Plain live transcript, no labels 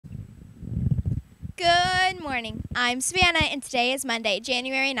Good morning. I'm Savannah, and today is Monday,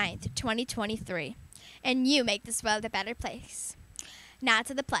 January 9th, 2023. And you make this world a better place. Now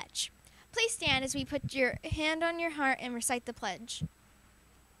to the pledge. Please stand as we put your hand on your heart and recite the pledge.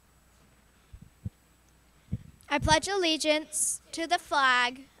 I pledge allegiance to the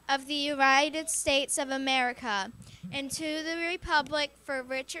flag of the United States of America and to the republic for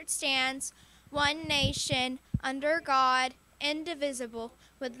which it stands, one nation, under God, indivisible,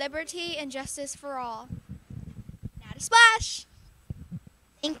 with liberty and justice for all. Now to Splash!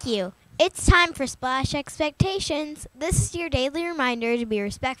 Thank you. It's time for Splash Expectations. This is your daily reminder to be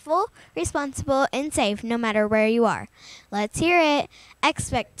respectful, responsible, and safe no matter where you are. Let's hear it.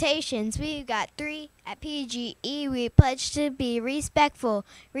 Expectations. We've got 3 at PGE. We pledge to be respectful,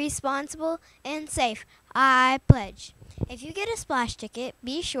 responsible, and safe. I pledge. If you get a Splash ticket,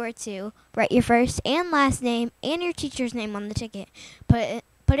 be sure to write your first and last name and your teacher's name on the ticket.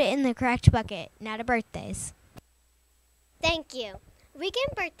 Put it in the correct bucket. Now to birthdays. Thank you.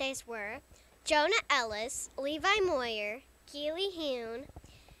 Weekend birthdays were Jonah Ellis, Levi Moyer, Keely Hune,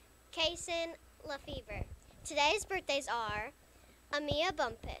 Kason Lefevre. Today's birthdays are Amia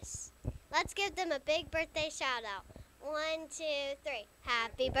Bumpus. Let's give them a big birthday shout out. 1, 2, 3.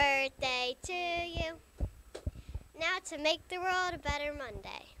 Happy birthday to you. Now to make the world a better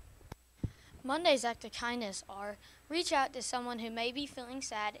Monday. Monday's act of kindness are reach out to someone who may be feeling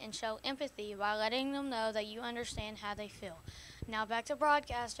sad and show empathy by letting them know that you understand how they feel. Now back to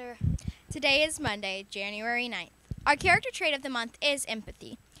broadcaster. Today is Monday, January 9th. Our character trait of the month is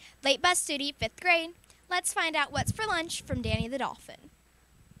empathy. Late bus duty, 5th grade. Let's find out what's for lunch from Danny the Dolphin.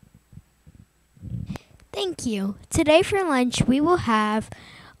 Thank you. Today for lunch we will have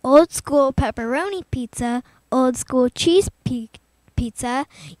old school pepperoni pizza, old school cheese pizza,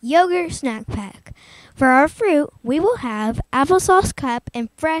 yogurt snack pack. For our fruit, we will have applesauce cup and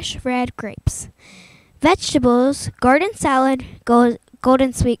fresh red grapes. Vegetables, garden salad,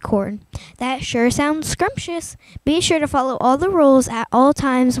 golden sweet corn. That sure sounds scrumptious. Be sure to follow all the rules at all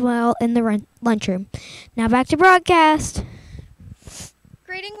times while in the lunchroom. Now back to broadcast.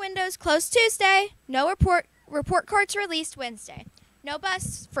 Grading windows closed Tuesday. No report cards released Wednesday. No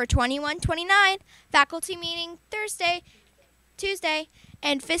bus for 21-29. Faculty meeting Tuesday,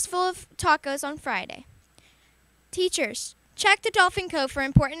 and fistful of tacos on Friday. Teachers, check the Dolphin Cove for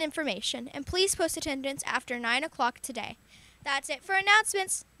important information, and please post attendance after 9 o'clock today. That's it for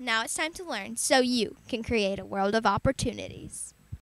announcements. Now it's time to learn so you can create a world of opportunities.